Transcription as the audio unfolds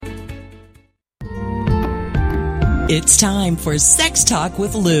It's time for Sex Talk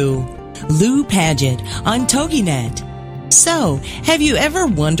with Lou. Lou Paget on TogiNet. So, have you ever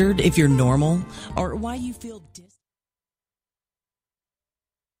wondered if you're normal or why you feel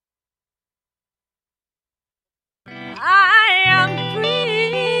I am free.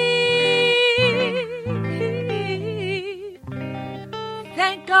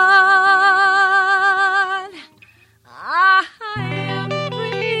 Thank God. I am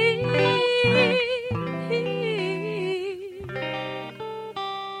free.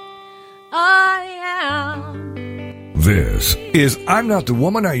 I am. This is I'm Not the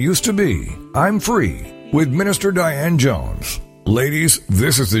Woman I Used to Be. I'm Free with Minister Diane Jones. Ladies,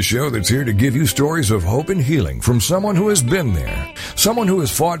 this is the show that's here to give you stories of hope and healing from someone who has been there, someone who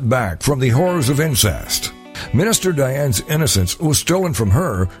has fought back from the horrors of incest. Minister Diane's innocence was stolen from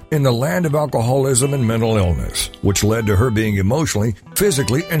her in the land of alcoholism and mental illness, which led to her being emotionally,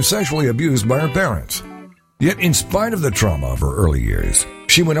 physically, and sexually abused by her parents. Yet, in spite of the trauma of her early years,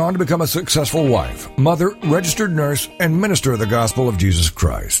 she went on to become a successful wife, mother, registered nurse, and minister of the gospel of Jesus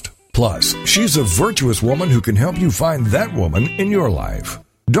Christ. Plus, she's a virtuous woman who can help you find that woman in your life.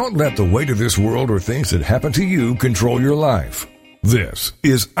 Don't let the weight of this world or things that happen to you control your life. This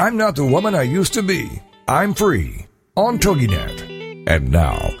is I'm Not the Woman I Used to Be. I'm Free on TogiNet. And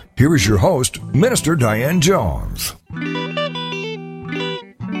now, here is your host, Minister Diane Jones.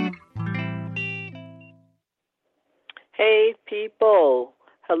 Hey, people.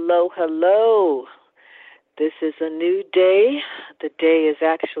 Hello, hello. This is a new day. The day is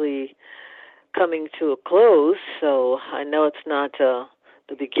actually coming to a close, so I know it's not the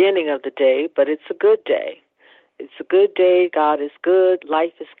beginning of the day, but it's a good day. It's a good day. God is good.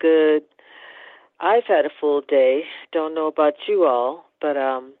 Life is good. I've had a full day. Don't know about you all, but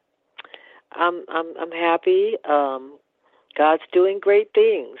I'm happy. God's doing great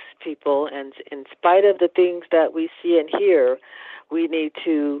things, people, and in spite of the things that we see and hear, we need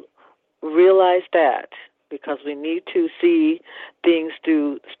to realize that, because we need to see things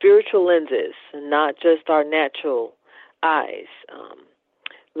through spiritual lenses and not just our natural eyes.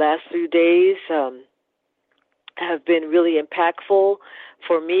 Last few days have been really impactful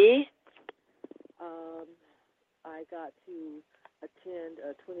for me. I got to attend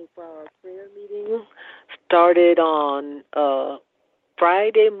a 24-hour prayer meeting. Started on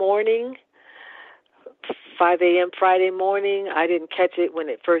Friday morning, 5 a.m. Friday morning. I didn't catch it when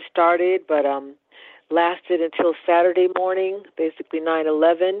it first started, but lasted until Saturday morning, basically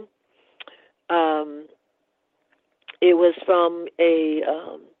 9/11. It was from a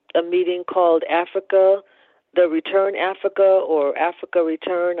meeting called Africa, the Return Africa, or Africa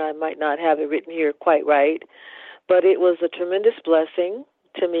Return. I might not have it written here quite right, but it was a tremendous blessing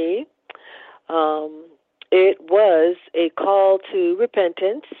to me. It was a call to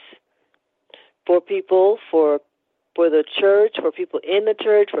repentance for people, for the church, for people in the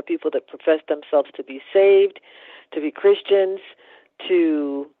church, for people that profess themselves to be saved, to be Christians,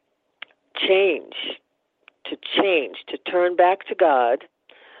 to change, to turn back to God,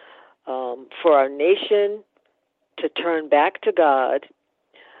 for our nation to turn back to God.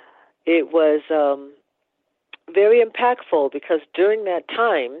 It was very impactful because during that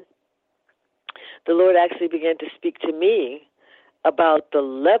time, the Lord actually began to speak to me about the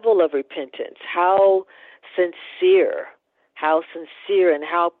level of repentance, how sincere and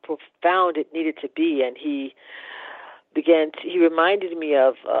how profound it needed to be. And he reminded me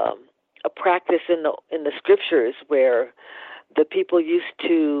of a practice in the scriptures where the people used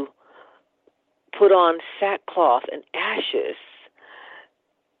to put on sackcloth and ashes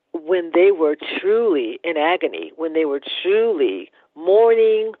when they were truly in agony, when they were truly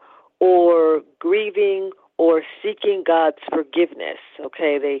mourning or grieving or seeking God's forgiveness.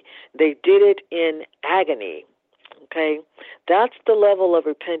 Okay, they did it in agony. Okay, that's the level of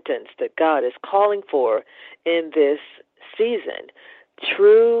repentance that God is calling for in this season.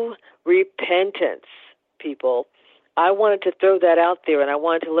 True repentance, people. I wanted to throw that out there, and I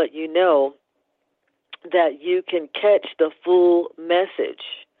wanted to let you know that you can catch the full message.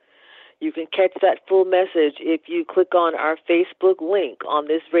 You can catch that full message if you click on our Facebook link on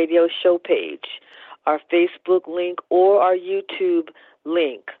this radio show page, our Facebook link or our YouTube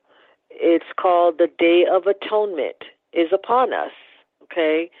link. It's called The Day of Atonement is Upon Us,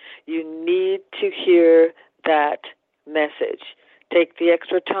 okay? You need to hear that message. Take the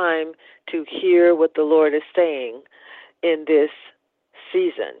extra time to hear what the Lord is saying in this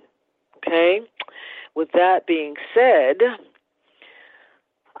season, okay? With that being said,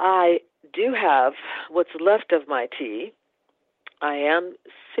 I do have what's left of my tea. I am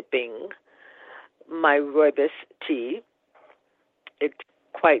sipping my rooibos tea. It's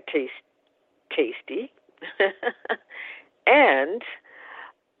quite tasty. And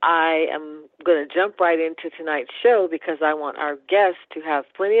I am going to jump right into tonight's show because I want our guest to have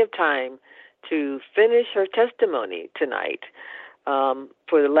plenty of time to finish her testimony tonight.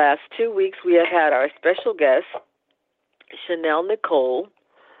 For the last 2 weeks, we have had our special guest, Chanel Nicole,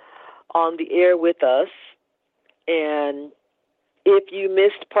 on the air with us. And if you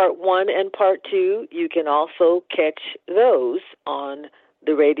missed part 1 and part 2, you can also catch those on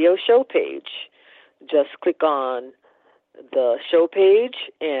the radio show page. Just click on the show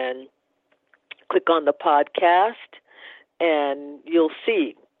page and click on the podcast, and you'll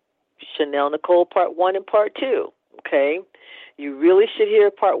see Chanel Nicole part 1 and part 2. Okay? You really should hear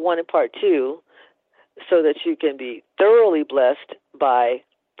part 1 and part 2 so that you can be thoroughly blessed by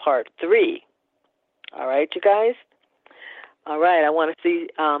part 3. All right, you guys? All right, I want to see,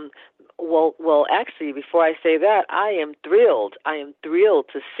 well, actually, before I say that, I am thrilled. I am thrilled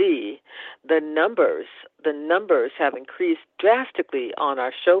to see the numbers. The numbers have increased drastically on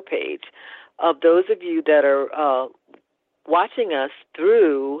our show page of those of you that are watching us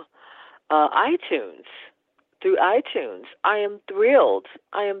through iTunes. Through iTunes. I am thrilled.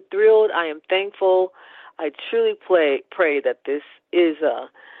 I am thrilled. I am thankful. I truly pray that this is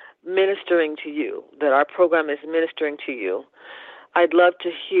ministering to you, that our program is ministering to you. I'd love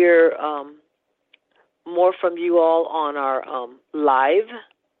to hear more from you all on our live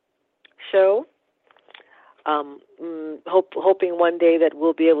show. Hoping one day that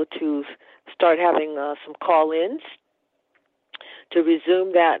we'll be able to start having some call-ins to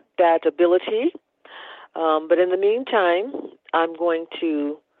resume that ability. But in the meantime, I'm going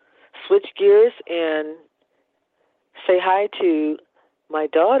to switch gears and say hi to my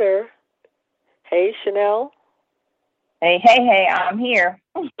daughter. Hey, Chanel. Hey, I'm here.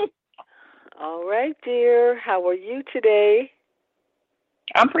 All right, dear. How are you today?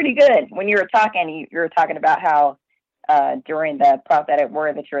 I'm pretty good. When you were talking, about how during the prophetic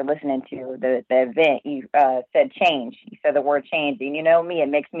word that you were listening to, the event, you said change. You said the word change. And you know me, it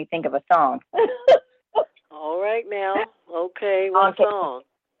makes me think of a song. All right now. Okay, what song?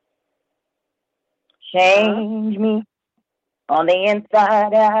 Change me on the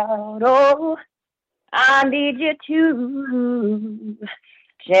inside out. Oh, I need you to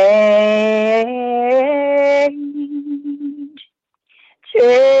change.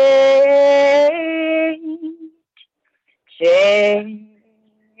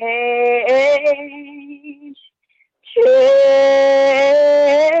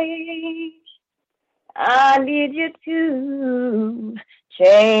 I need you to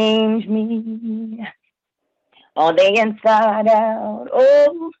change me on the inside out.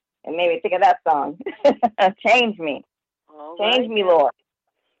 Oh, and maybe think of that song. Change me. Change me, Lord.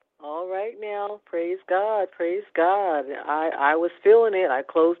 All right now. Praise God. Praise God. I was feeling it. I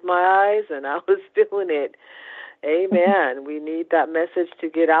closed my eyes and I was feeling it. Amen. We need that message to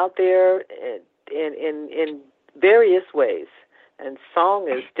get out there in various ways. And song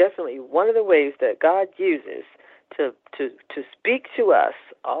is definitely one of the ways that God uses to speak to us.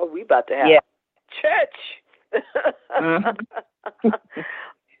 Oh, we about to have church. Mm-hmm.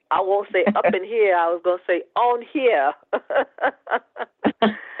 I won't say up in here. I was going to say on here.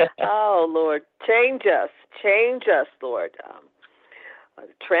 Oh, Lord, change us, Lord.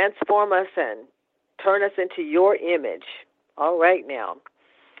 Transform us and turn us into your image. All right now.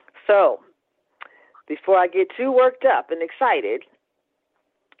 So, before I get too worked up and excited,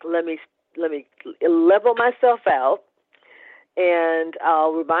 let me level myself out, and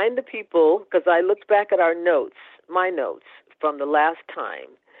I'll remind the people, because I looked back at my notes from the last time,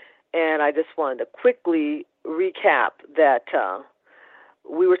 and I just wanted to quickly recap that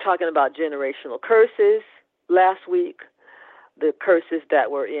we were talking about generational curses last week, the curses that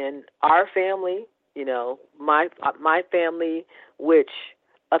were in our family, my family, which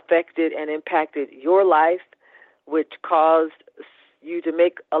affected and impacted your life, which caused you to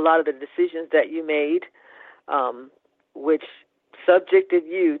make a lot of the decisions that you made, which subjected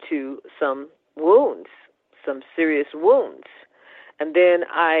you to some wounds, some serious wounds. And then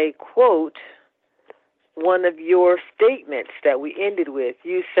I quote one of your statements that we ended with.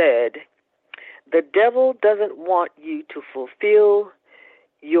 You said, "The devil doesn't want you to fulfill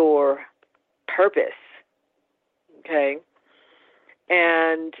your purpose." Okay?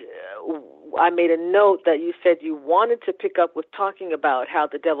 And I made a note that you said you wanted to pick up with talking about how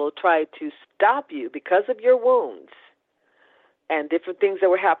the devil tried to stop you because of your wounds and different things that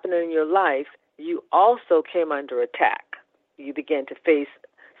were happening in your life. You also came under attack. You began to face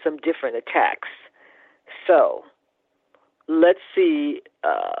some different attacks. So let's see,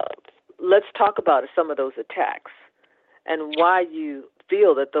 let's talk about some of those attacks and why you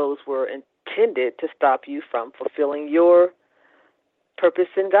feel that those were intended to stop you from fulfilling your purpose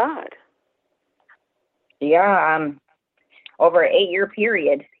in God. Yeah, over an 8-year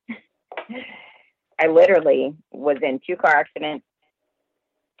period, I literally was in 2 car accidents.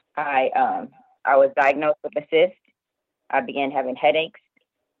 I was diagnosed with a cyst. I began having headaches.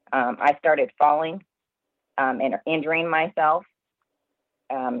 I started falling and injuring myself.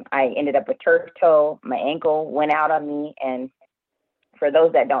 I ended up with turf toe. My ankle went out on me. And for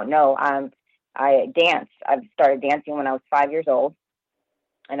those that don't know, I dance. I've started dancing when I was 5 years old.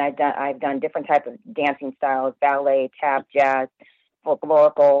 And I've done different types of dancing styles, ballet, tap, jazz,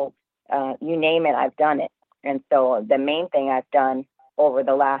 folklorical, you name it, I've done it. And so the main thing I've done over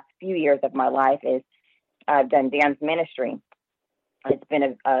the last few years of my life is I've done dance ministry. It's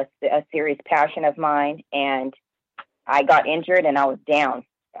been a serious passion of mine, and I got injured and I was down.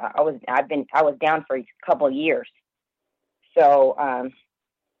 I was down for a couple of years. So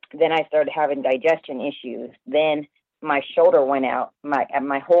then I started having digestion issues. Then my shoulder went out,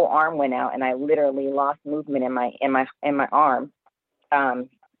 my whole arm went out, and I literally lost movement in my arm.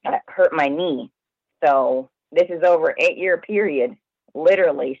 It hurt my knee. So this is over an 8-year period.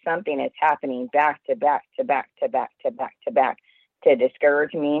 Literally, something is happening back to back to back to back to back to back to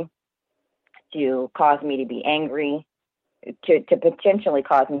discourage me, to cause me to be angry, to potentially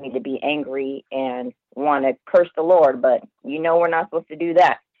cause me to be angry and want to curse the Lord. But we're not supposed to do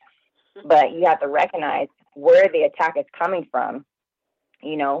that. But you have to recognize where the attack is coming from.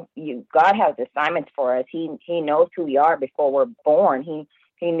 God has assignments for us. He knows who we are before we're born. He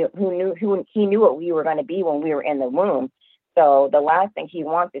knew what we were going to be when we were in the womb. So the last thing he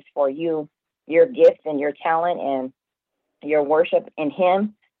wants is for you, your gifts and your talent and your worship in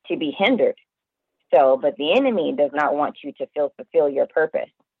him to be hindered. So, but the enemy does not want you to fulfill your purpose.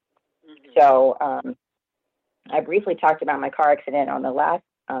 Mm-hmm. So I briefly talked about my car accident on the last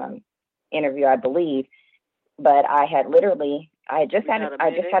interview, I believe, but I had just had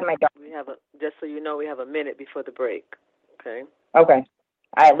my daughter. Just so you know, we have a minute before the break. Okay. Okay.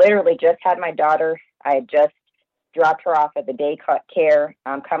 I literally just had my daughter. I had just dropped her off at the daycare.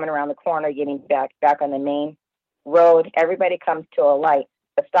 I'm coming around the corner, getting back on the main road. Everybody comes to a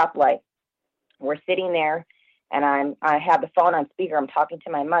stoplight. We're sitting there, and I have the phone on speaker. I'm talking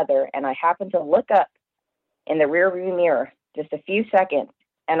to my mother, and I happen to look up in the rearview mirror just a few seconds,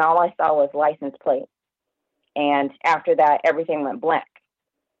 and all I saw was license plate. And after that, everything went blank.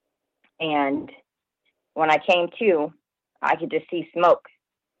 And when I came to, I could just see smoke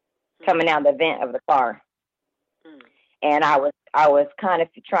coming out the vent of the car. And I was kind of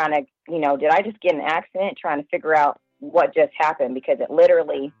trying to, did I just get an accident? Trying to figure out what just happened, because it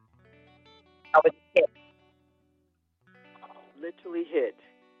literally, I was hit. Literally hit.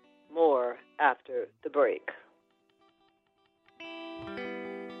 More after the break.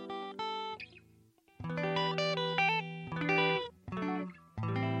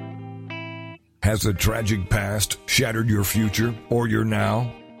 Has a tragic past shattered your future or your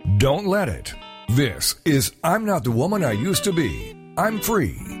now? Don't let it. This is I'm Not the Woman I Used to Be. I'm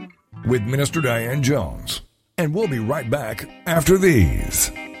Free with Minister Diane Jones. And we'll be right back after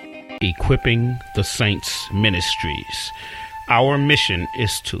these. Equipping the Saints Ministries. Our mission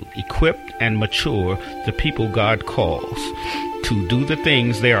is to equip and mature the people God calls to do the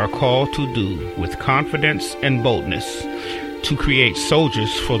things they are called to do with confidence and boldness, to create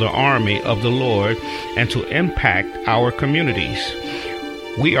soldiers for the army of the Lord, and to impact our communities.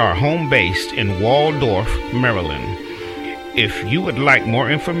 We are home-based in Waldorf, Maryland. If you would like more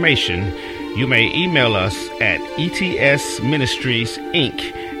information, you may email us at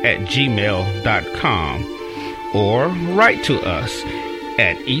etsministriesinc@gmail.com or write to us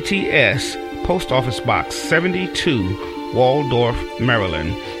at ETS Post Office Box 72, Waldorf,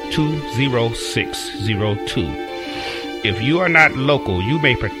 Maryland 20602. If you are not local, you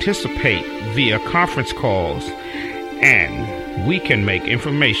may participate via conference calls, and we can make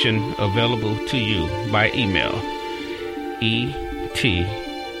information available to you by email.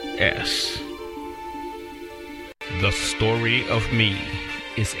 ETS. The Story of Me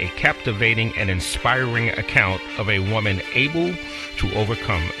is a captivating and inspiring account of a woman able to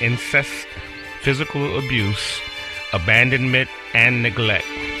overcome incest, physical abuse, abandonment, and neglect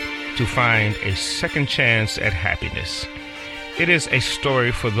to find a second chance at happiness. It is a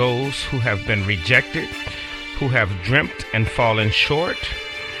story for those who have been rejected, who have dreamt and fallen short,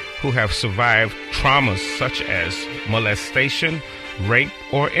 who have survived traumas such as molestation, rape,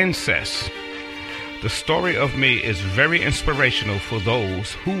 or incest. The Story of Me is very inspirational for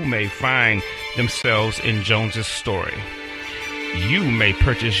those who may find themselves in Jones's story. You may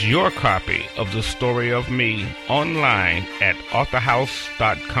purchase your copy of The Story of Me online at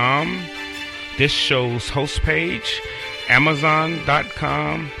authorhouse.com, this show's host page,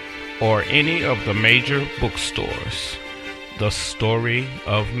 Amazon.com, or any of the major bookstores. The Story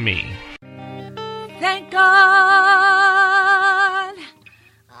of Me. Thank God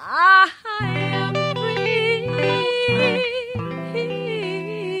I am free.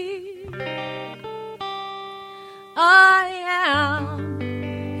 I am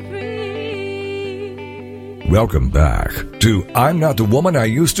free. Welcome back to I'm Not the Woman I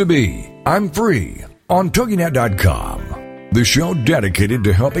Used to Be. I'm Free on TogiNet.com. The show dedicated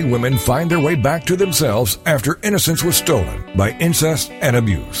to helping women find their way back to themselves after innocence was stolen by incest and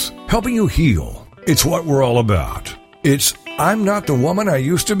abuse. Helping you heal. It's what we're all about. It's I'm Not the Woman I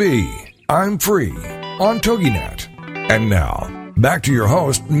Used to Be. I'm Free on TogiNet. And now, back to your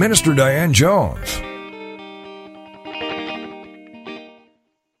host, Minister Diane Jones.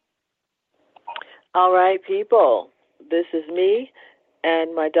 All right, people. This is me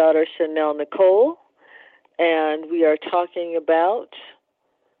and my daughter, Chanel Nicole. And we are talking about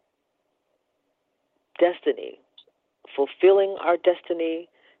destiny, fulfilling our destiny,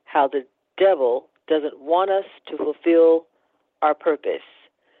 how the devil doesn't want us to fulfill our purpose.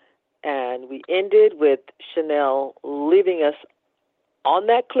 And we ended with Chanel leaving us on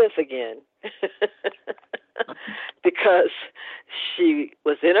that cliff again because she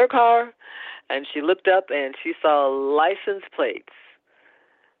was in her car and she looked up and she saw license plates,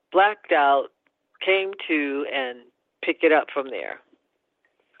 blacked out, came to, and pick it up from there.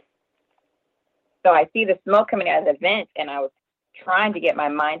 So I see the smoke coming out of the vent, and I was trying to get my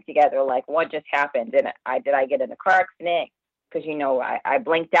mind together, like, what just happened? Did I get in a car accident? Because, I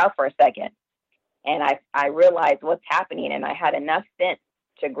blinked out for a second, and I realized what's happening, and I had enough sense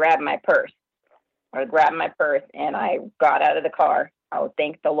to grab my purse. I grabbed my purse, and I got out of the car. I would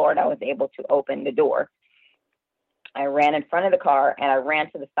thank the Lord I was able to open the door. I ran in front of the car, and I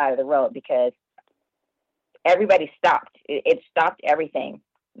ran to the side of the road because everybody stopped. It stopped everything.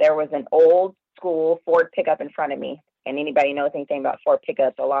 There was an old school Ford pickup in front of me. And anybody knows anything about Ford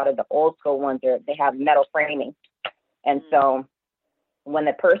pickups, a lot of the old school ones, they have metal framing. And so when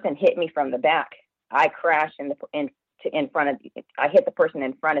the person hit me from the back, I crashed in front of, I hit the person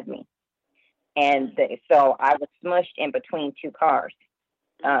in front of me. And so I was smushed in between two cars.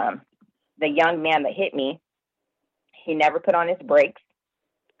 The young man that hit me, he never put on his brakes.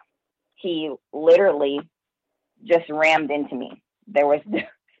 He literally just rammed into me. There was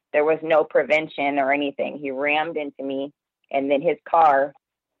no prevention or anything. He rammed into me, and then his car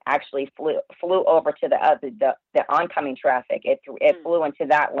actually flew over to the oncoming traffic. It flew into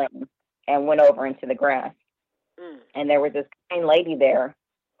that lane and went over into the grass. And there was this kind lady there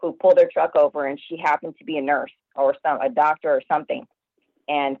who pulled her truck over, and she happened to be a nurse or a doctor or something.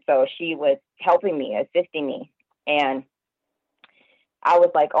 And so she was helping me, assisting me. And I was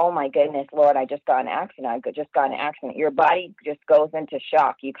like, oh my goodness, Lord, I just got in an accident. Your body just goes into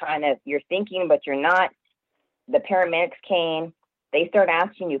shock. You're thinking, but you're not. The paramedics came, they start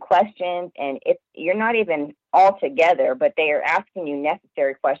asking you questions, and you're not even all together, but they are asking you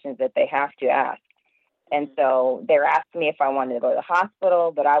necessary questions that they have to ask. And so they're asking me if I wanted to go to the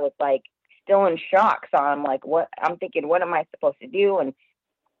hospital, but I was like still in shock. So I'm like, what am I supposed to do? And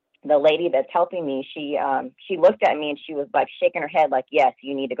the lady that's helping me, she looked at me and she was like shaking her head like, yes,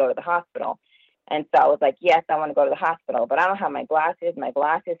 you need to go to the hospital. And so I was like, yes, I want to go to the hospital, but I don't have my glasses. My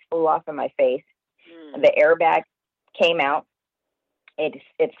glasses flew off of my face. The airbag came out. It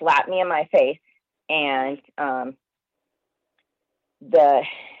slapped me in my face, and the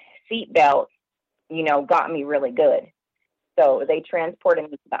seatbelt, got me really good. So they transported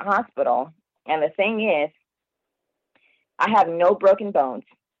me to the hospital. And the thing is, I have no broken bones.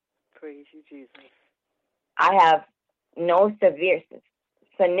 Praise you, Jesus. I have no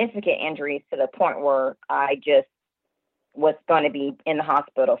significant injuries to the point where I just was going to be in the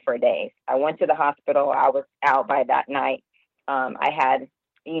hospital for days. I went to the hospital. I was out by that night. I had,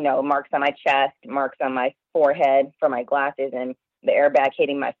 marks on my chest, marks on my forehead from my glasses, and the airbag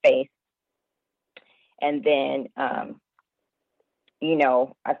hitting my face. And then, I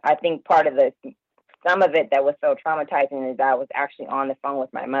think some of it that was so traumatizing is I was actually on the phone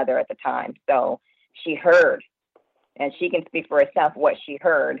with my mother at the time. So she heard, and she can speak for herself what she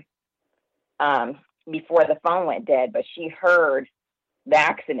heard before the phone went dead, but she heard the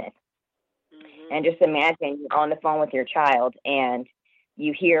accident. Mm-hmm. And just imagine you're on the phone with your child and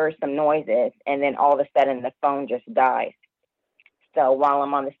you hear some noises, and then all of a sudden the phone just dies. So while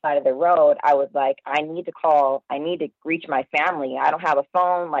I'm on the side of the road, I was like, I need to reach my family. I don't have a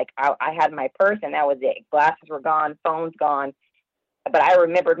phone. Like I had my purse and that was it. Glasses were gone, phone's gone. But I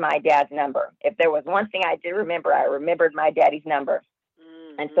remembered my dad's number. If there was one thing I did remember, I remembered my daddy's number.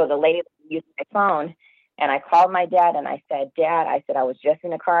 And so the lady used my phone, and I called my dad, and I said, Dad, I said, I was just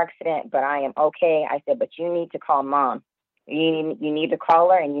in a car accident, but I am okay. I said, but you need to call Mom. You need to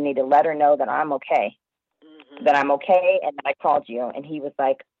call her, and you need to let her know that I'm okay, that I'm okay, and that I called you. And he was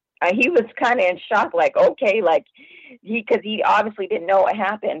like, he was kind of in shock, like, okay, like, because he obviously didn't know what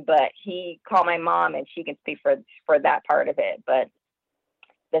happened, but he called my mom, and she can speak for that part of it. But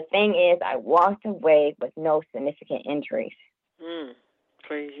the thing is, I walked away with no significant injuries.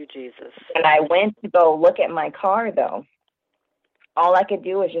 Praise you, Jesus. And I went to go look at my car, though. All I could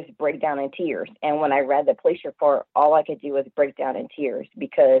do was just break down in tears. And when I read the police report, all I could do was break down in tears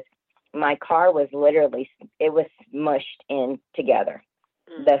because my car was literally, it was smushed in together.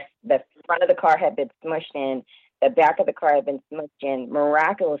 The front of the car had been smushed in. The back of the car had been smushed in.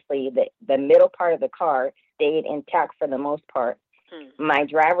 Miraculously, the middle part of the car stayed intact for the most part. My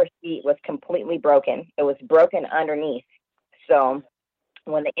driver's seat was completely broken. It was broken underneath. So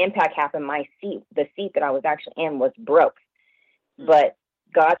when the impact happened, the seat that I was actually in was broke. But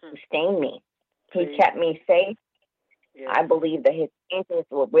God sustained me. He kept me safe. Yes. I believe that his angels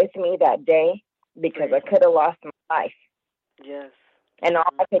were with me that day because I could have lost my life. Yes. And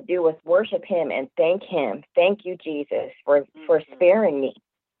all I could do was worship him and thank him. Thank you, Jesus, for sparing me.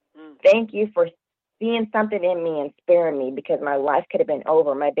 Thank you for seeing something in me and sparing me because my life could have been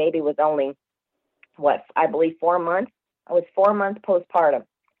over. My baby was only, I believe 4 months. I was 4 months postpartum.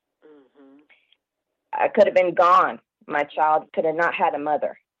 I could have been gone. My child could have not had a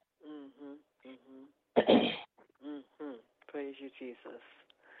mother. Praise you, Jesus.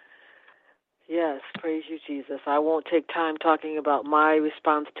 Yes, praise you, Jesus. I won't take time talking about my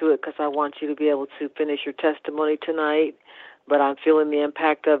response to it because I want you to be able to finish your testimony tonight, but I'm feeling the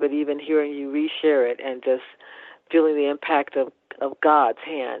impact of it, even hearing you reshare it, and just feeling the impact of God's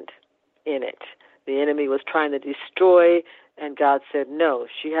hand in it. The enemy was trying to destroy, and God said, no,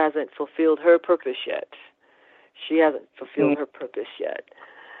 she hasn't fulfilled her purpose yet. She hasn't fulfilled her purpose yet.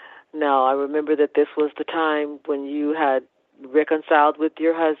 Now, I remember that this was the time when you had reconciled with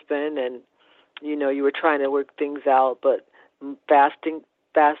your husband and, you know, you were trying to work things out, but fast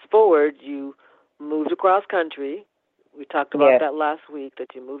forward, you moved across country. We talked about that last week,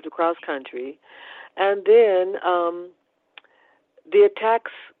 that you moved across country. And then the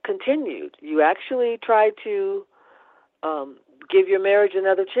attacks continued. You actually tried to give your marriage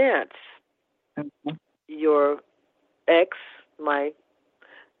another chance. Your my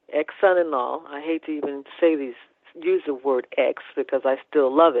ex-son-in-law, I hate to even use the word ex because I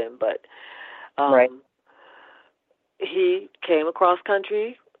still love him, but he came across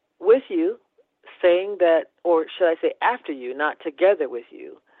country with you saying that, or should I say after you, not together with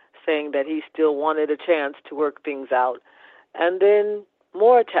you, saying that he still wanted a chance to work things out. And then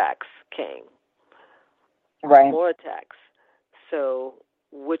more attacks came. Right. More attacks. So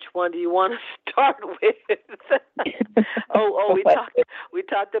which one do you want to start with? We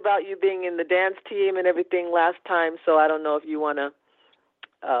talked about you being in the dance team and everything last time, so I don't know if you want to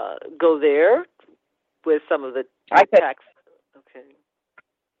go there with some of the attacks. Okay.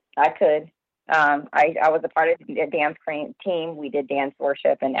 I could. I was a part of the dance team. We did dance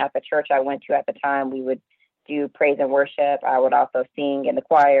worship, and at the church I went to at the time, we would do praise and worship. I would also sing in the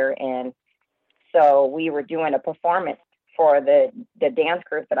choir, and so we were doing a performance for the dance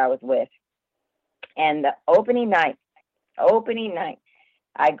group that I was with. And the opening night,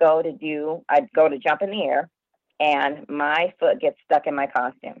 I'd go to jump in the air, and my foot gets stuck in my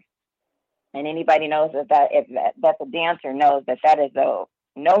costume. And anybody knows that's a dancer knows that is a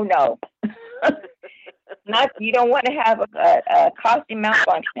no. You don't want to have a costume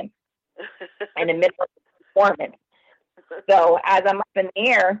malfunction in the middle of the performance. So as I'm up in the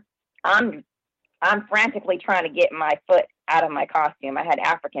air, I'm frantically trying to get my foot out of my costume. I had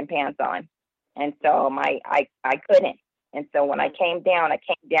African pants on, and so I couldn't. And so when I came down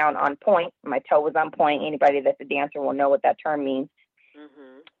on point. My toe was on point. Anybody that's a dancer will know what that term means.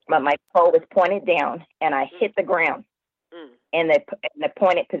 But my toe was pointed down, and I hit the ground in the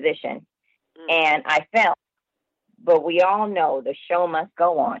pointed position, and I fell. But we all know the show must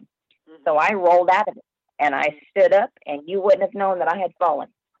go on. So I rolled out of it, and I stood up, and you wouldn't have known that I had fallen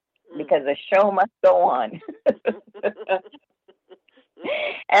because the show must go on.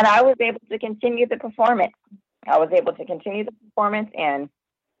 And I was able to continue the performance. And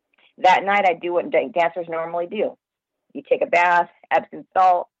that night I do what dancers normally do. You take a bath, Epsom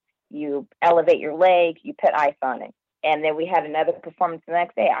salt, you elevate your leg, you put ice on it. And then we had another performance the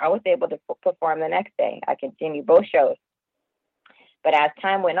next day. I was able to perform the next day. I continued both shows. But as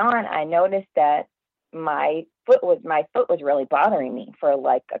time went on, I noticed that my foot was really bothering me for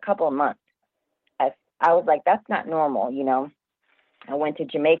like a couple of months. I was like, that's not normal, you know. I went to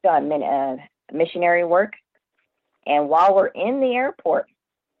Jamaica on missionary work. And while we're in the airport,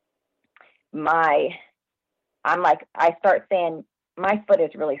 I start saying, my foot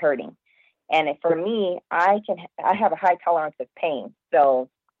is really hurting. And for me, I have a high tolerance of pain. So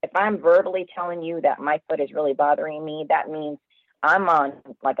if I'm verbally telling you that my foot is really bothering me, that means I'm on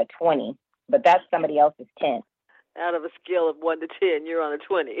like a 20, but that's somebody else's 10. Out of a scale of 1 to 10, you're on a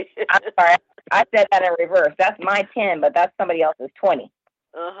 20. I'm sorry, I said that in reverse. That's my 10, but that's somebody else's 20.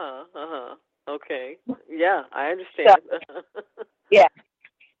 Okay. Yeah, I understand. So, yeah.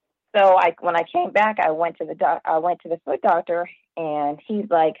 So when I came back, I went to the foot doctor, and he's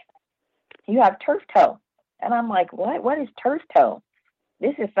like, "You have turf toe," and I'm like, "What? What is turf toe?"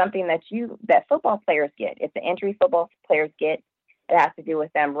 This is something that football players get. It's an injury football players get. It has to do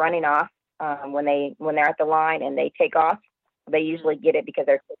with them running off when they're at the line and they take off. They usually get it because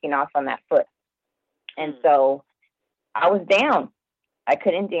they're taking off on that foot. And so I was down. I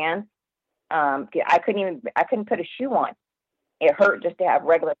couldn't dance. I couldn't put a shoe on. It hurt just to have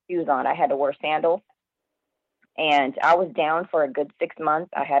regular shoes on. I had to wear sandals. And I was down for a good 6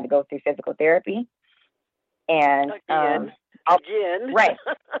 months. I had to go through physical therapy. And Again. Right.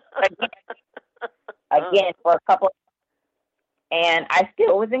 Again for a couple. And I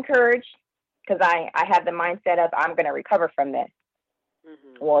still was encouraged because I had the mindset of I'm going to recover from this.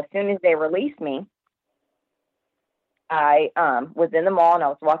 Mm-hmm. Well, as soon as they released me, I was in the mall and I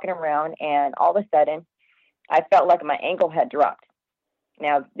was walking around, and all of a sudden I felt like my ankle had dropped.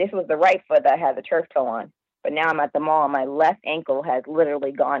 Now, this was the right foot that I had the turf toe on, but now I'm at the mall and my left ankle has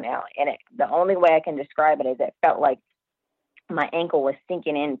literally gone out. And the only way I can describe it is it felt like my ankle was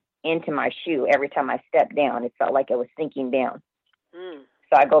sinking into my shoe every time I stepped down. It felt like it was sinking down.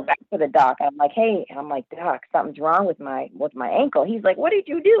 So I go back to the doc and I'm like, "Hey," I'm like, "Doc, something's wrong with my ankle." He's like, "What did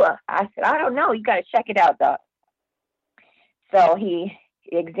you do?" I said, "I don't know. You got to check it out, Doc." So he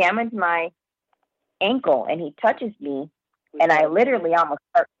examines my ankle and he touches me, and I literally almost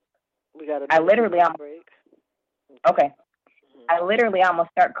start. I literally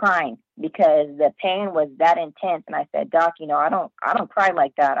almost start crying because the pain was that intense. And I said, "Doc, I don't cry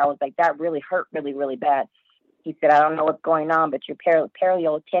like that." I was like, "That really hurt really, really bad." He said, "I don't know what's going on, but your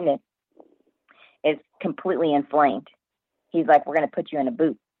peroneal tendon is completely inflamed." He's like, "We're going to put you in a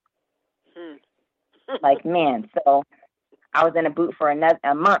boot." Like, man, so I was in a boot for a month,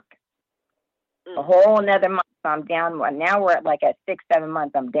 a whole another month. So I'm down. Now we're at 6-7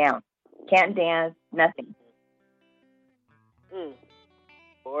 months. I'm down. Can't dance, nothing.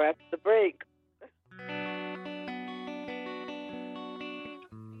 Or after the break.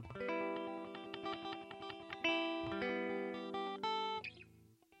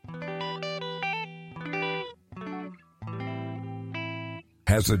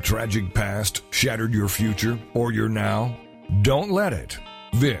 Has a tragic past shattered your future or your now? Don't let it.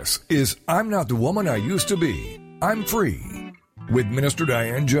 This is I'm Not the Woman I Used to Be. I'm Free with Minister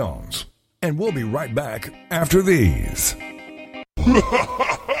Diane Jones. And we'll be right back after these.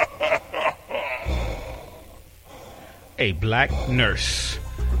 A black nurse.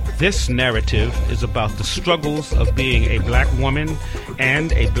 This narrative is about the struggles of being a black woman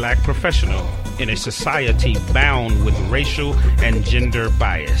and a black professional in a society bound with racial and gender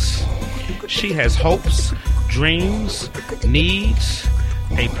bias. She has hopes, dreams, needs,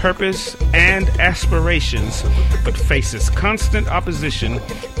 a purpose, and aspirations, but faces constant opposition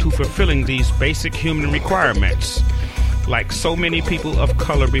to fulfilling these basic human requirements. Like so many people of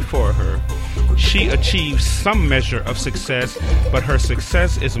color before her, she achieves some measure of success, but her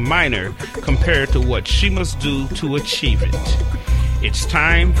success is minor compared to what she must do to achieve it. It's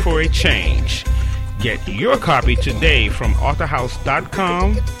time for a change. Get your copy today from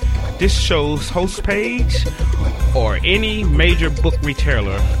authorhouse.com, this show's host page, or any major book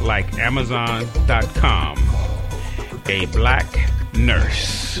retailer like Amazon.com. A black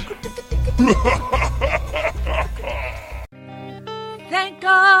nurse. Thank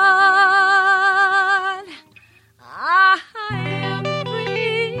God I am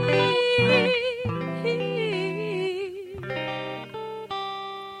free.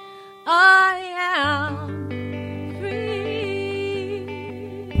 I am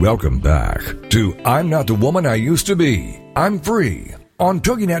free. Welcome back to I'm Not the Woman I Used to Be. I'm Free on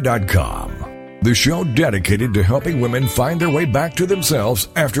TogiNet.com. The show dedicated to helping women find their way back to themselves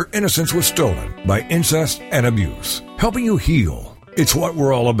after innocence was stolen by incest and abuse. Helping you heal. It's what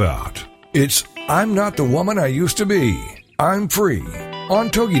we're all about. It's I'm Not the Woman I Used to Be. I'm Free on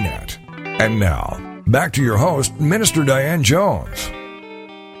TogiNet. And now, back to your host, Minister Diane Jones.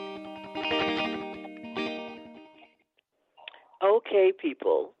 Okay,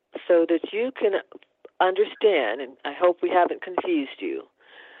 people, so that you can understand, and I hope we haven't confused you,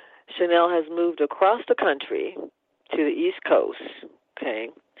 Chanel has moved across the country to the East Coast, okay?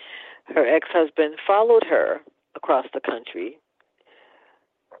 Her ex-husband followed her across the country,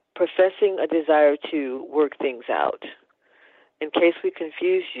 professing a desire to work things out. In case we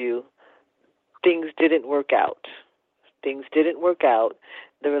confuse you, things didn't work out. Things didn't work out.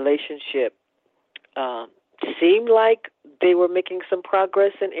 The relationship seemed like they were making some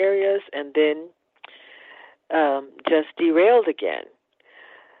progress in areas and then just derailed again.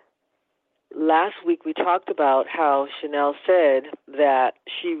 Last week we talked about how Chanel said that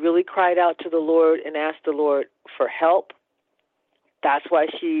she really cried out to the Lord and asked the Lord for help. That's why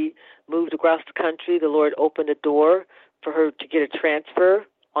she moved across the country. The Lord opened a door for her to get a transfer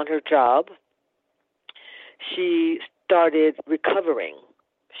on her job. She started recovering.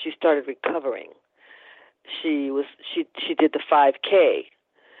 She did the 5K.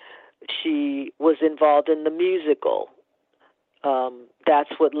 She was involved in the musical. That's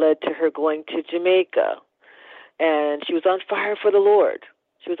what led to her going to Jamaica. And she was on fire for the Lord.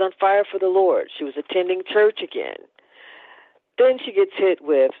 She was attending church again. Then she gets hit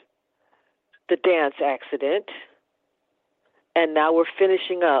with the dance accident. And now we're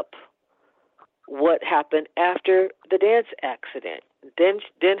finishing up what happened after the dance accident.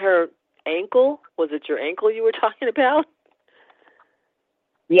 Then her ankle, was it your ankle you were talking about?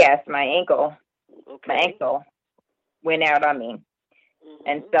 Yes, my ankle. Okay. My ankle went out on me. Mm-hmm.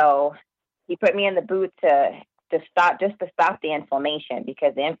 And so he put me in the boot to stop the inflammation,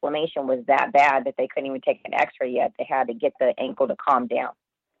 because the inflammation was that bad that they couldn't even take an x-ray yet. They had to get the ankle to calm down.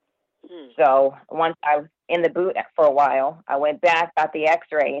 So once I was in the boot for a while, I went back, got the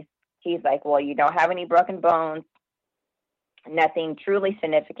x-rays. He's like, well, you don't have any broken bones, nothing truly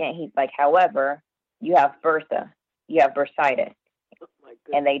significant. He's like, however, you have bursitis. Oh, my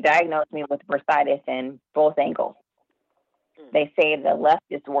goodness. And they diagnosed me with bursitis in both ankles. They say the left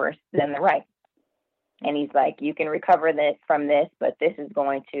is worse than the right. And he's like, you can recover from this, but this is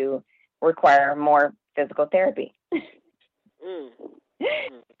going to require more physical therapy.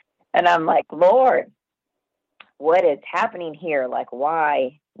 And I'm like, Lord, what is happening here? Like,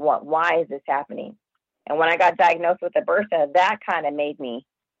 why is this happening? And when I got diagnosed with the bursa, that kind of made me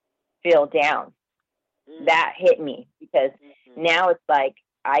feel down. That hit me, because now it's like,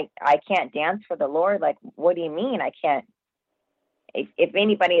 I can't dance for the Lord. Like, what do you mean I can't? If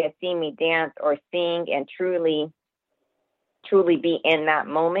anybody has seen me dance or sing and truly be in that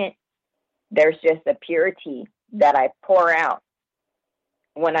moment, there's just a purity that I pour out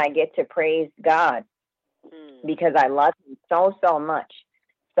when I get to praise God, because I love him so much.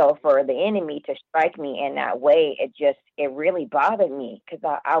 So for the enemy to strike me in that way, it really bothered me, because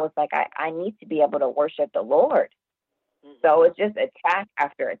I was like, I need to be able to worship the Lord. So it's just attack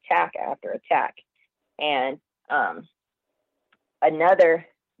after attack after attack. And another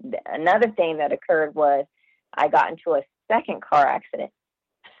thing that occurred was I got into a second car accident.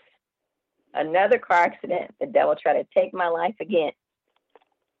 Another car accident. The devil tried to take my life again.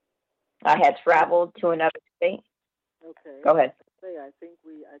 I had traveled to another state. Okay. Go ahead. I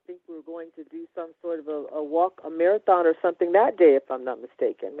think we were going to do some sort of a marathon or something that day, if I'm not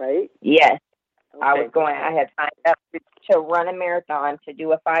mistaken, right? Yes. Okay. I had signed up to run a marathon, to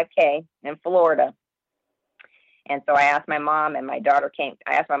do a 5K in Florida. And so I asked my mom, and my daughter came.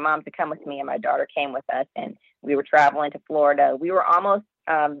 I asked my mom to come with me, and my daughter came with us, and we were traveling to Florida. We were almost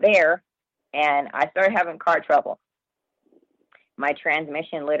there, and I started having car trouble. My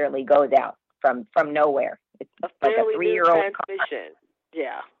transmission literally goes out from nowhere. It's like a 3-year-old transmission. Car.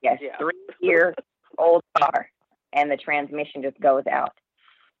 Yeah. Yes, 3-year-old car, and the transmission just goes out.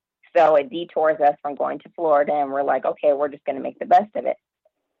 So it detours us from going to Florida, and we're like, okay, we're just going to make the best of it.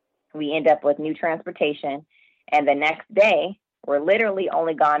 We end up with new transportation, and the next day, we're literally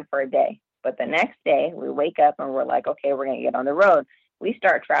only gone for a day. But the next day, we wake up, and we're like, okay, we're going to get on the road. We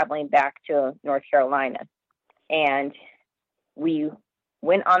start traveling back to North Carolina, and we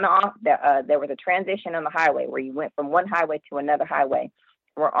went on there was a transition on the highway where you went from one highway to another highway.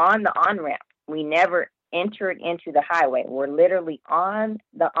 We're on the on-ramp. We never entered into the highway. We're literally on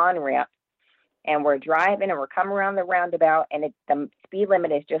the on-ramp, and we're driving, and we're coming around the roundabout, and the speed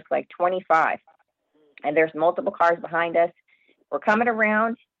limit is just like 25. And there's multiple cars behind us. We're coming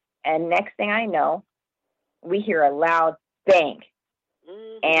around, and next thing I know, we hear a loud bang,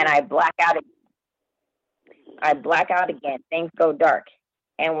 and I black out again. Things go dark.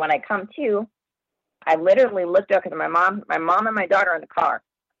 And when I come to, I literally looked up, because my mom and my daughter are in the car.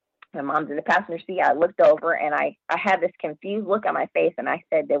 My mom's in the passenger seat. I looked over, and I had this confused look on my face, and I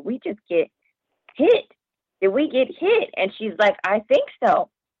said, did we just get hit? Did we get hit? And she's like, I think so.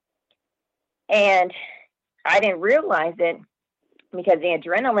 And I didn't realize it because the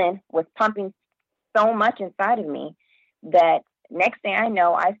adrenaline was pumping so much inside of me that next thing I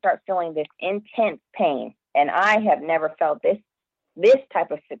know, I start feeling this intense pain. And I have never felt this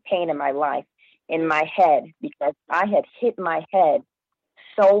type of pain in my life, in my head, because I had hit my head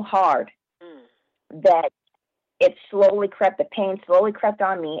so hard that the pain slowly crept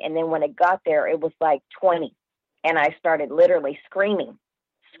on me. And then when it got there, it was like 20. And I started literally screaming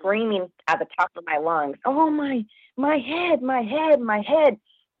at the top of my lungs. Oh, my head, my head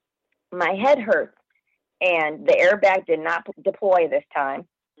hurts. And the airbag did not deploy this time.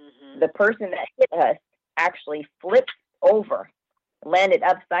 The person that hit us actually flipped over, landed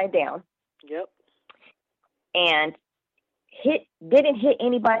upside down. Yep. And didn't hit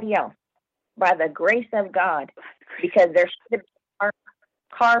anybody else by the grace of God, because there should have been a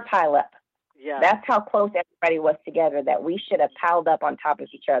car pileup. Yeah. That's how close everybody was together, that we should have piled up on top of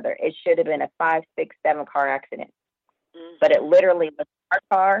each other. It should have been a 5, 6, 7 car accident. But it literally was our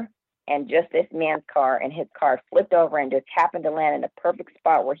car and just this man's car, and his car flipped over and just happened to land in the perfect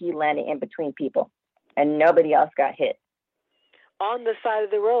spot where he landed in between people, and nobody else got hit. On the side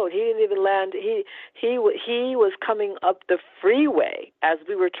of the road. He didn't even land. He was coming up the freeway as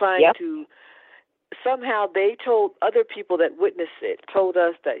we were trying to. Somehow they told other people that witnessed it, told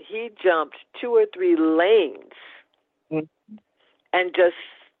us that he jumped 2 or 3 lanes and just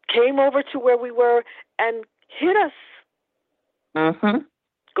came over to where we were and hit us.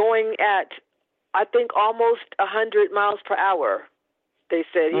 Going at, I think, almost 100 miles per hour. They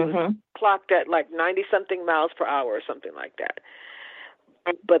said he was clocked at like 90-something miles per hour or something like that.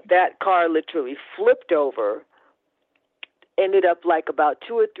 But that car literally flipped over, ended up like about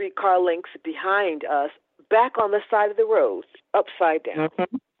 2 or 3 car lengths behind us, back on the side of the road, upside down.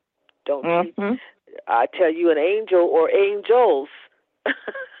 Don't you? I tell you, an angel or angels,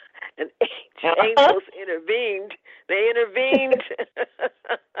 angels intervened. They intervened.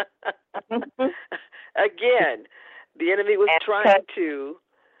 Again, the enemy was trying to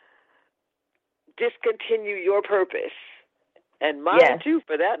discontinue your purpose. And mine too,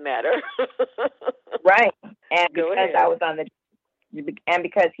 for that matter. Right. And because I was and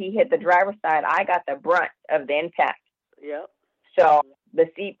because he hit the driver's side, I got the brunt of the impact. Yep. So the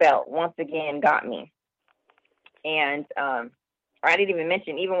seatbelt once again got me. And I didn't even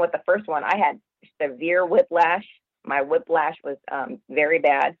mention, even with the first one, I had severe whiplash. My whiplash was very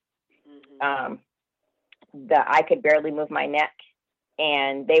bad. I could barely move my neck.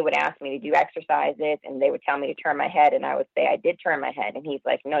 And they would ask me to do exercises, and they would tell me to turn my head, and I would say I did turn my head, and he's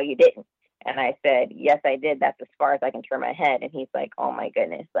like, no, you didn't. And I said, yes, I did. That's as far as I can turn my head. And he's like, oh my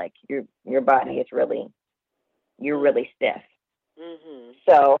goodness, like your body is you're really stiff.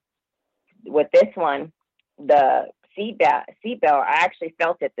 So with this one, the seatbelt, I actually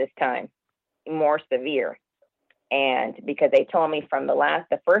felt it this time more severe, and because they told me from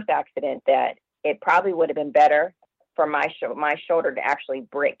the first accident that it probably would have been better for my shoulder to actually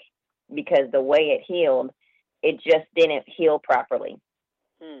break, because the way it healed, it just didn't heal properly.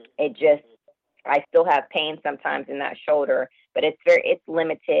 I still have pain sometimes in that shoulder, but it's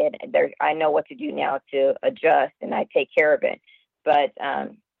limited. I know what to do now to adjust, and I take care of it. But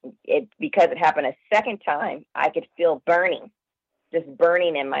because it happened a second time, I could feel just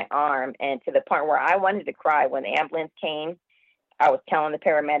burning in my arm, and to the point where I wanted to cry. When the ambulance came, I was telling the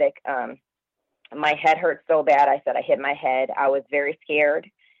paramedic, my head hurt so bad. I said I hit my head. I was very scared.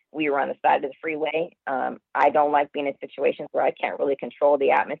 We were on the side of the freeway. I don't like being in situations where I can't really control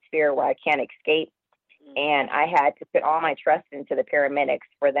the atmosphere, where I can't escape. And I had to put all my trust into the paramedics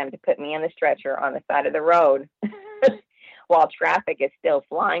for them to put me on the stretcher on the side of the road while traffic is still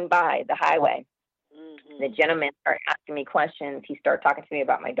flying by the highway. The gentleman started asking me questions. He started talking to me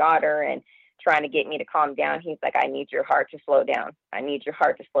about my daughter and trying to get me to calm down. He's like, I need your heart to slow down. I need your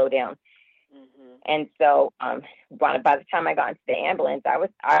heart to slow down. And so by the time I got into the ambulance, I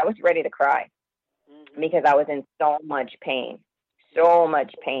was ready to cry because I was in so much pain.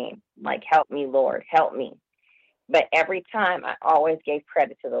 Like, help me, Lord, help me. But every time I always gave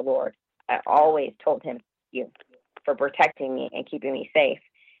credit to the Lord. I always told him, thank you for protecting me and keeping me safe.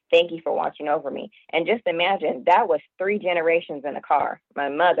 Thank you for watching over me. And just imagine, that was 3 generations in a car. My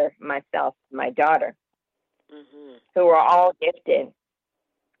mother, myself, my daughter, who were all gifted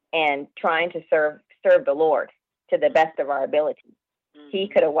and trying to serve the Lord to the best of our ability. He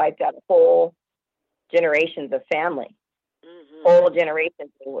could have wiped out whole generations of family, whole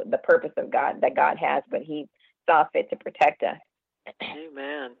generations, the purpose of God that God has, but he saw fit to protect us.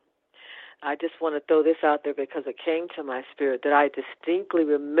 Amen. I just want to throw this out there because it came to my spirit that I distinctly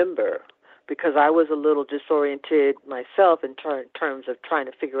remember, because I was a little disoriented myself in terms of trying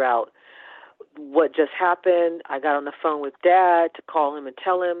to figure out what just happened. I got on the phone with Dad to call him and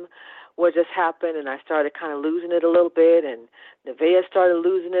tell him what just happened, and I started kind of losing it a little bit, and Nevaeh started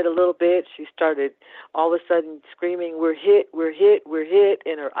losing it a little bit. She started all of a sudden screaming, "We're hit, we're hit, we're hit,"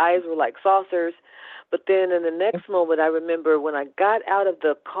 and her eyes were like saucers. But then in the next moment, I remember when I got out of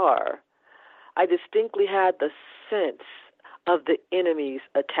the car, I distinctly had the sense of the enemy's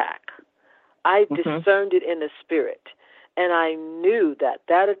attack. I discerned it in the spirit. And I knew that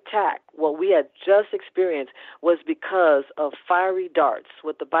that attack, what we had just experienced, was because of fiery darts,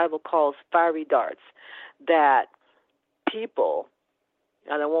 what the Bible calls fiery darts, that people,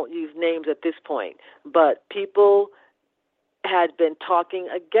 and I won't use names at this point, but people had been talking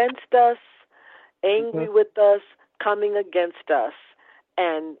against us, angry with us, coming against us,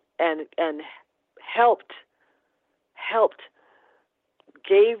 and helped,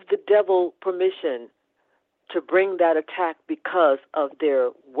 gave the devil permission to bring that attack because of their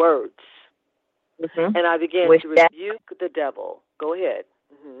words. And I began to rebuke the devil. Go ahead.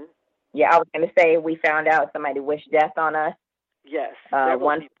 Yeah, I was going to say, we found out somebody wished death on us. Yes.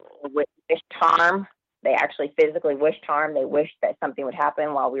 One wished harm. They actually physically wished harm. They wished that something would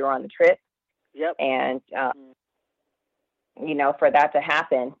happen while we were on the trip. Yep. And, for that to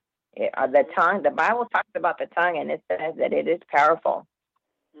happen, the tongue, the Bible talks about the tongue, and it says that it is powerful.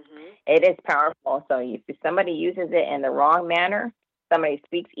 It is powerful. So if somebody uses it in the wrong manner, somebody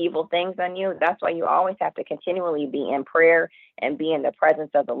speaks evil things on you, that's why you always have to continually be in prayer and be in the presence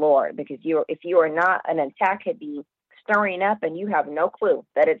of the Lord. Because if you are not, an attack could be stirring up and you have no clue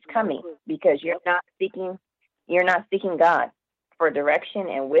that it's coming, because you're not seeking God for direction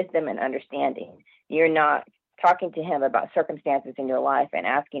and wisdom and understanding. You're not talking to him about circumstances in your life and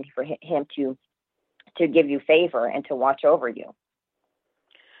asking for him to give you favor and to watch over you.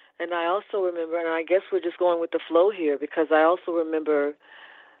 And I also remember, and I guess we're just going with the flow here, because I also remember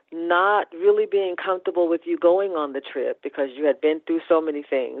not really being comfortable with you going on the trip because you had been through so many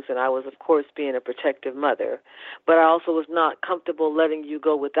things, and I was, of course, being a protective mother. But I also was not comfortable letting you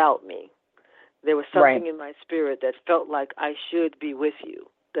go without me. There was something in my spirit that felt like I should be with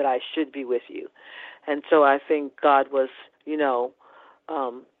you, that I should be with you. And so I think God was,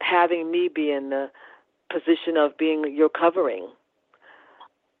 having me be in the position of being your covering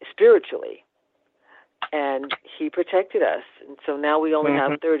spiritually, and he protected us. And so now we only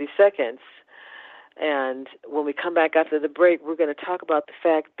have 30 seconds, and when we come back after the break, we're going to talk about the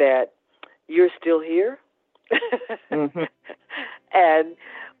fact that you're still here and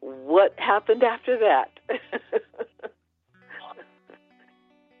what happened after that.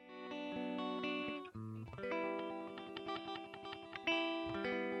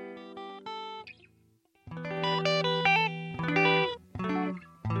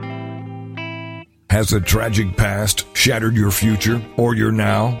 Has a tragic past shattered your future or your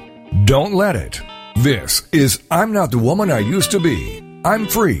now? Don't let it. This is I'm Not the Woman I Used to Be. I'm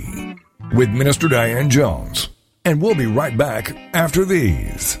Free with Minister Diane Jones. And we'll be right back after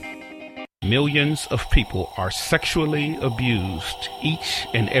these. Millions of people are sexually abused each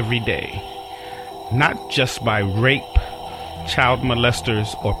and every day, not just by rape, child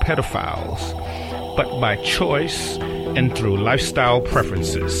molesters, or pedophiles, but by choice and through lifestyle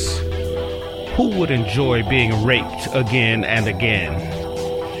preferences. Who would enjoy being raped again and again?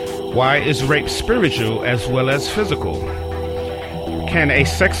 Why is rape spiritual as well as physical? Can a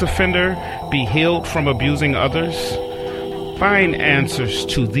sex offender be healed from abusing others? Find answers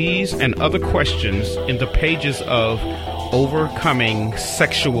to these and other questions in the pages of Overcoming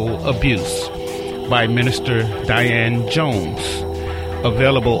Sexual Abuse by Minister Diane Jones.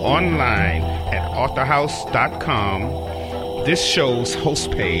 Available online at authorhouse.com, this show's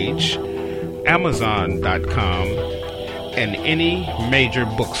host page, Amazon.com, and any major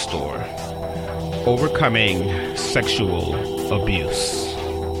bookstore. Overcoming Sexual Abuse.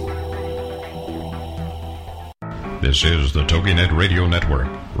 This is the TogiNet Radio Network,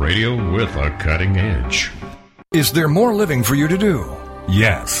 radio with a cutting edge. Is there more living for you to do?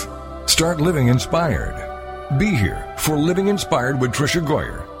 Yes. Start living inspired. Be here for Living Inspired with Tricia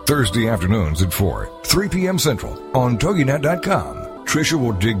Goyer, Thursday afternoons at 3 p.m. Central on TogiNet.com. Tricia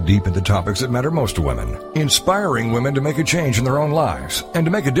will dig deep into topics that matter most to women, inspiring women to make a change in their own lives and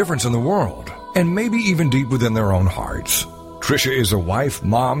to make a difference in the world, and maybe even deep within their own hearts. Tricia is a wife,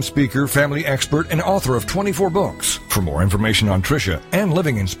 mom, speaker, family expert, and author of 24 books. For more information on Tricia and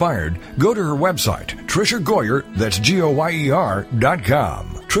Living Inspired, go to her website, Tricia Goyer, that's Goyer.com.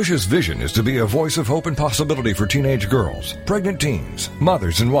 Tricia's vision is to be a voice of hope and possibility for teenage girls, pregnant teens,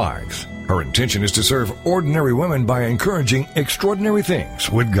 mothers, and wives. Her intention is to serve ordinary women by encouraging extraordinary things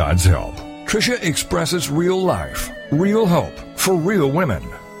with God's help. Tricia expresses real life, real hope for real women.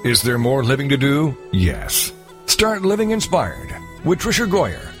 Is there more living to do? Yes. Start Living Inspired with Tricia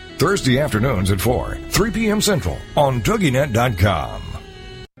Goyer, Thursday afternoons at 4, 3 p.m. Central on TogiNet.com.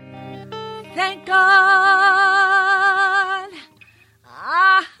 Thank God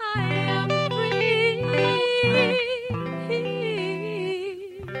I am free.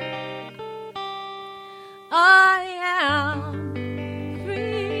 I am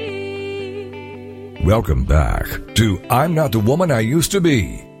free. Welcome back to I'm Not the Woman I Used to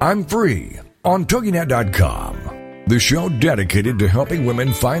Be. I'm Free on TogiNet.com. The show dedicated to helping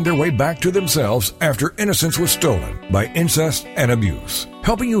women find their way back to themselves after innocence was stolen by incest and abuse.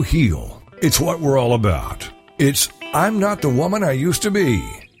 Helping you heal. It's what we're all about. It's I'm Not the Woman I Used to Be.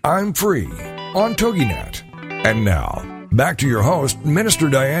 I'm Free on TogiNet. And now, back to your host, Minister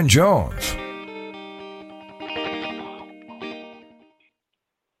Diane Jones.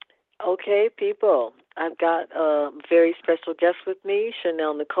 Okay, people, I've got a very special guest with me,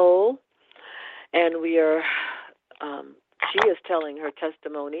 Chanel Nicole, and we are, she is telling her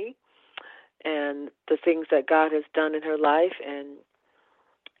testimony and the things that God has done in her life and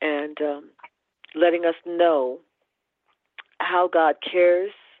letting us know how God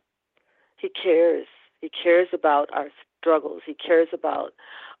cares. He cares. He cares about our struggles. He cares about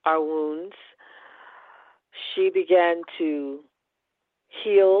our wounds. She began to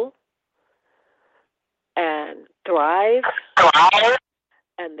heal and thrive,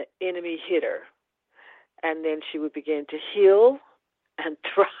 and the enemy hit her. And then she would begin to heal and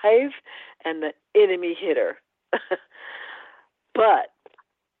thrive, and the enemy hit her. But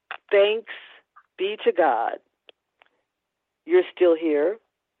thanks be to God, you're still here,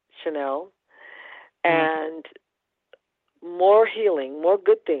 Chanel, and more healing, more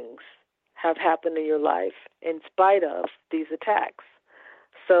good things have happened in your life in spite of these attacks.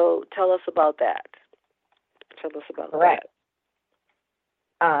 So tell us about that. Tell us about Correct.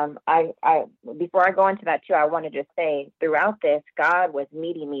 that. I before I go into that too, I wanted to say throughout this, God was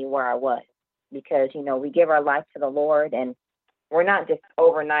meeting me where I was, because we give our life to the Lord, and we're not just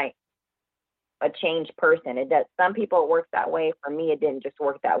overnight a changed person. It does. Some people it works that way. For me, it didn't just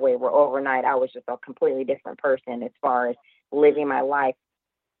work that way. Where overnight I was just a completely different person as far as living my life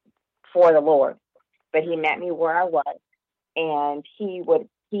for the Lord. But He met me where I was, and He would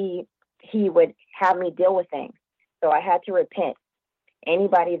have me deal with things. So I had to repent.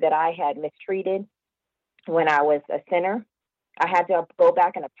 Anybody that I had mistreated when I was a sinner, I had to go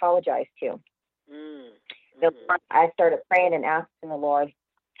back and apologize to. I started praying and asking the Lord,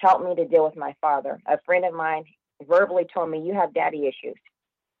 help me to deal with my father. A friend of mine verbally told me, you have daddy issues.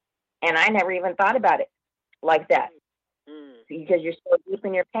 And I never even thought about it like that, because you're so deep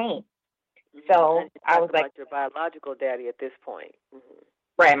in your pain. So I was like, your biological daddy at this point.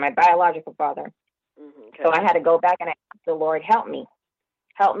 Right, my biological father. Okay. So I had to go back and ask the Lord, help me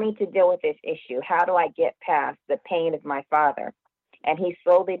to deal with this issue. How do I get past the pain of my father? And He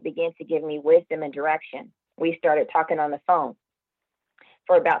slowly began to give me wisdom and direction. We started talking on the phone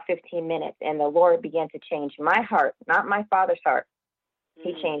for about 15 minutes, and the Lord began to change my heart, not my father's heart.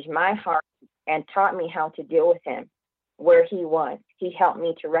 He changed my heart and taught me how to deal with him where he was. He helped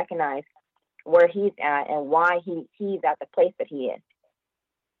me to recognize where he's at and why he's at the place that he is,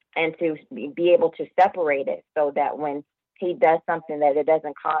 and to be able to separate it so that when he does something that it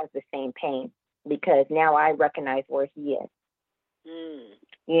doesn't cause the same pain, because now I recognize where he is.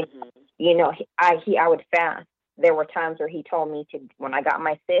 I would fast. There were times where he told me to, when I got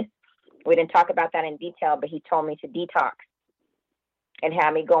my cyst, we didn't talk about that in detail, but he told me to detox and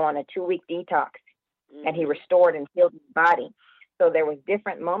had me go on a 2-week detox, and he restored and healed my body. So there was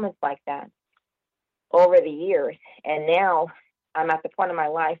different moments like that over the years. And now I'm at the point in my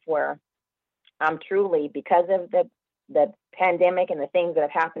life where I'm truly, because of the pandemic and the things that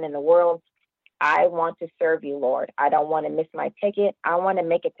have happened in the world, I want to serve you, Lord. I don't want to miss my ticket. I want to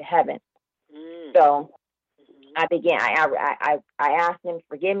make it to heaven. So I began, I asked him,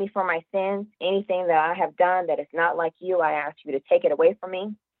 forgive me for my sins. Anything that I have done that is not like you, I ask you to take it away from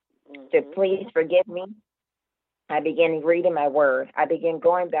me, to please forgive me. I began reading my word. I began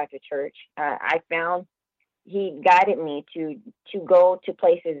going back to church. I found he guided me to go to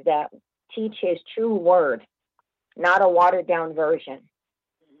places that teach his true word, not a watered down version.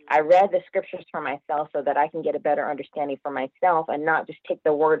 I read the scriptures for myself so that I can get a better understanding for myself and not just take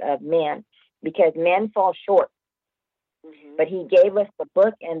the word of man, because men fall short. But he gave us the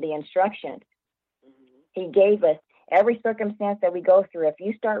book and the instructions. He gave us every circumstance that we go through. If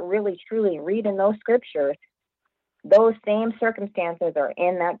you start really, truly reading those scriptures, those same circumstances are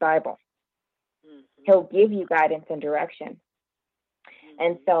in that Bible. He'll give you guidance and direction.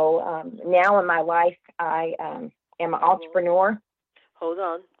 And so now in my life, I am an entrepreneur. hold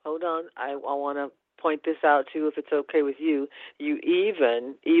on. I want to point this out too, if it's okay with you. You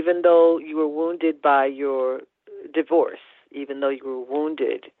even though you were wounded by your divorce, even though you were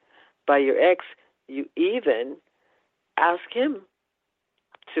wounded by your ex, you even ask him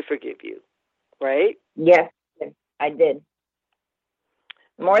to forgive you, right? Yes, I did.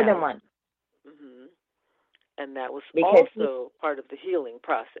 More than once. Mm-hmm. And that was Because also part of the healing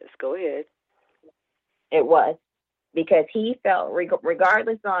process. Go ahead. it was. Because he felt,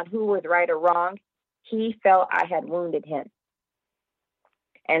 regardless on who was right or wrong, he felt I had wounded him.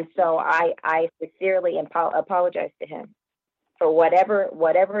 And so I sincerely apologize to him for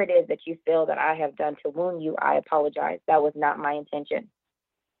whatever it is that you feel that I have done to wound you. I apologize. That was not my intention.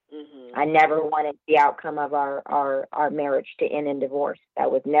 Mm-hmm. I never wanted the outcome of our marriage to end in divorce. That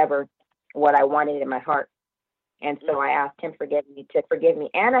was never what I wanted in my heart. And so I asked him to forgive me.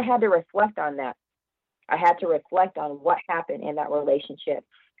 And I had to reflect on that. I had to reflect on what happened in that relationship,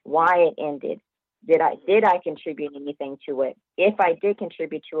 why it ended. Did I contribute anything to it? If I did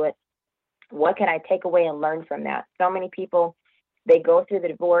contribute to it, what can I take away and learn from that? So many people, they go through the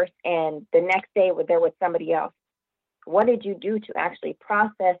divorce and the next day they're with somebody else. What did you do to actually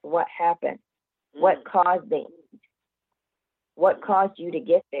process what happened? What caused the end? What caused you to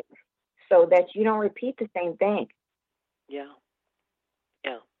get there? So that you don't repeat the same thing. Yeah.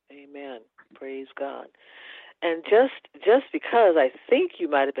 Amen. Praise God. And just because I think you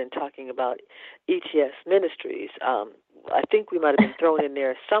might have been talking about ETS Ministries, I think we might have been thrown in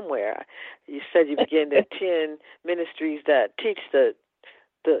there somewhere. You said you began to attend ministries that teach the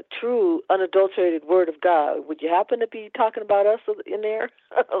true, unadulterated Word of God. Would you happen to be talking about us in there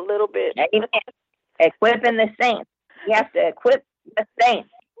a little bit? Amen. Equipping the saints. You have to equip the saints.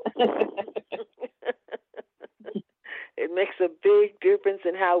 It makes a big difference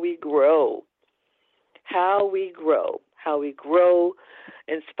in how we grow. How we grow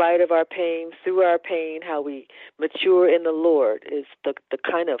in spite of our pain, through our pain, how we mature in the Lord is the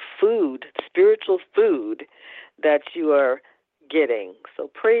kind of food, spiritual food that you are getting. So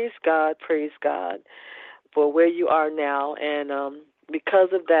praise God for where you are now. And because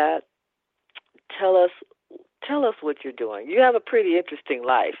of that, tell us what you're doing. You have a pretty interesting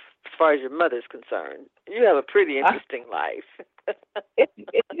life as far as your mother's concerned. You have a pretty interesting life. It's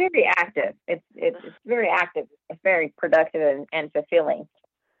very active. It's very active. It's very productive and fulfilling.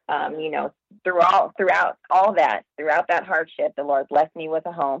 Throughout that hardship, the Lord blessed me with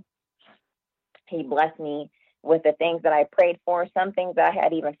a home. He blessed me with the things that I prayed for, some things I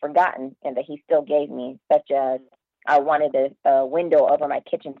had even forgotten and that he still gave me, such as I wanted a window over my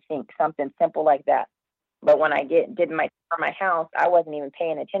kitchen sink, something simple like that. But when I did for my house, I wasn't even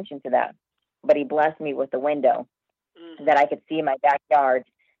paying attention to that. But he blessed me with the window that I could see my backyard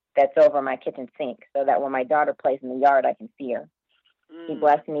that's over my kitchen sink, so that when my daughter plays in the yard, I can see her. He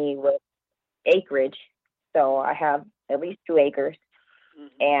blessed me with acreage, so I have at least 2 acres.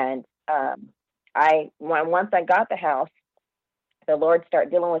 And once I got the house, the Lord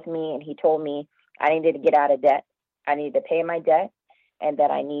started dealing with me, and he told me I needed to get out of debt. I needed to pay my debt, and that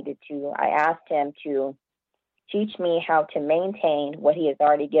I asked him to teach me how to maintain what he has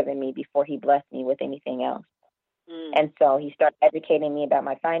already given me before he blessed me with anything else. And so he started educating me about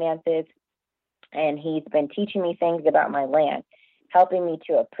my finances, and he's been teaching me things about my land, helping me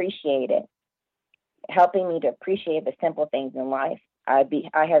to appreciate it, helping me to appreciate the simple things in life. I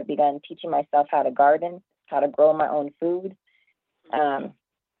have begun teaching myself how to garden, how to grow my own food. I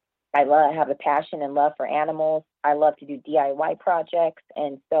have a passion and love for animals. I love to do DIY projects.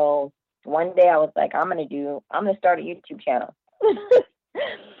 And so one day I was like, I'm going to start a YouTube channel.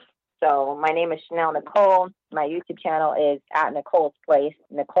 So my name is Chanel Nicole. My YouTube channel is at Nicole's Place.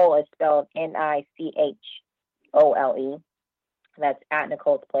 Nicole is spelled Nichole. That's at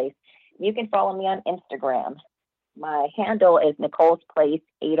Nicole's Place. You can follow me on Instagram. My handle is Nicole's Place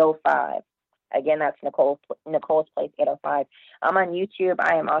 805. Again, that's Nicole's Place 805. I'm on YouTube.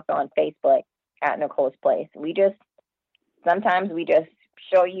 I am also on Facebook at Nicole's Place. Sometimes we just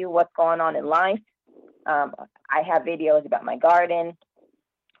show you what's going on in life. I have videos about my garden,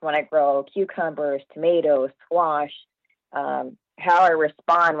 when I grow cucumbers, tomatoes, squash, how I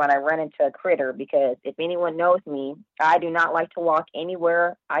respond when I run into a critter, because if anyone knows me, I do not like to walk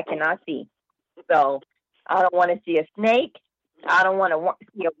anywhere I cannot see. So I don't want to see a snake. I don't want to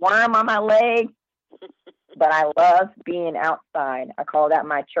see a worm on my leg, but I love being outside. I call that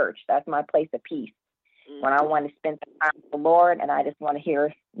my church. That's my place of peace. When I want to spend some time with the Lord and I just want to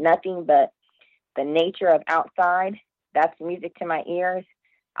hear nothing but the nature of outside, that's music to my ears.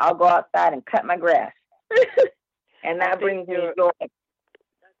 I'll go outside and cut my grass. And that brings me joy. I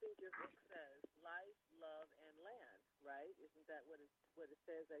think your book says life, love, and land, right? Isn't that what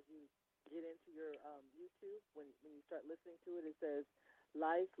when you start listening to it, it says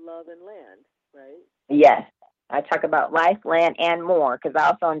life, love, and land, right? Yes. I talk about life, land, and more because I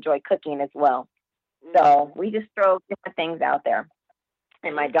also enjoy cooking as well. So we just throw different things out there.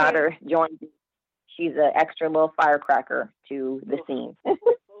 And my daughter joins me. She's an extra little firecracker to the scene.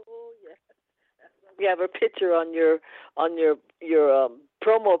 Oh yes. We have a picture on your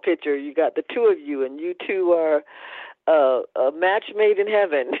promo picture. You got the two of you, and you two are a match made in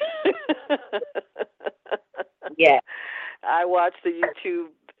heaven. Yeah. I watch the YouTube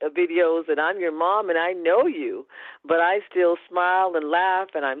videos, and I'm your mom, and I know you, but I still smile and laugh,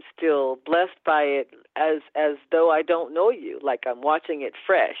 and I'm still blessed by it as though I don't know you, like I'm watching it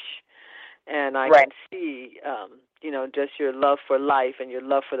fresh, and I can see, just your love for life and your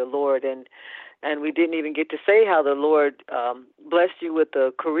love for the Lord, and we didn't even get to say how the Lord blessed you with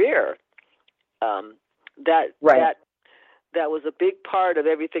a career. That was a big part of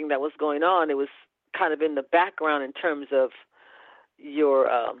everything that was going on. It was kind of in the background in terms of your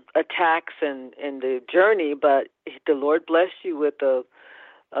attacks and the journey, but the Lord blessed you with a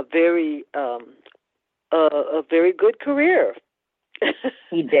very good career.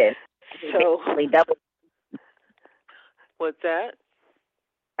 He did. So he doubled. What's that?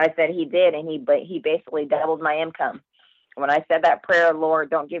 I said he did, and he basically doubled my income. When I said that prayer, Lord,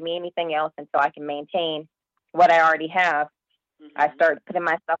 don't give me anything else until I can maintain what I already have. I started putting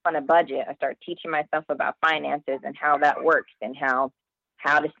myself on a budget. I started teaching myself about finances and how that works and how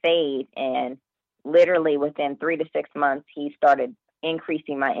to save. And literally within 3 to 6 months, he started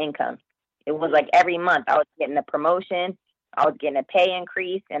increasing my income. It was like every month I was getting a promotion. I was getting a pay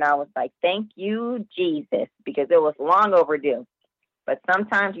increase. And I was like, thank you, Jesus, because it was long overdue. But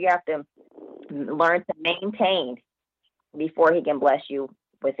sometimes you have to learn to maintain before he can bless you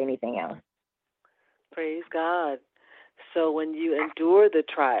with anything else. Praise God. So when you endure the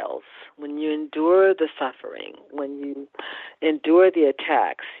trials, when you endure the suffering, when you endure the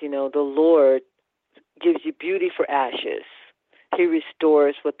attacks, the Lord gives you beauty for ashes. He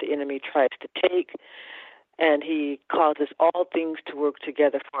restores what the enemy tries to take, and he causes all things to work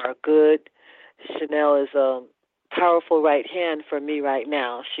together for our good. Chanel is a powerful right hand for me right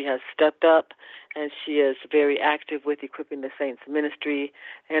now. She has stepped up, and she is very active with Equipping the Saints ministry,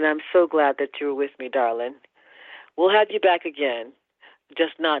 and I'm so glad that you're with me, darling. We'll have you back again,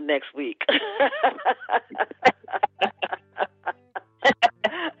 just not next week.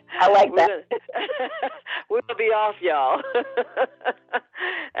 I like that. We'll be off, y'all.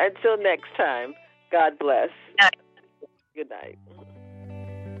 Until next time, God bless. Good night.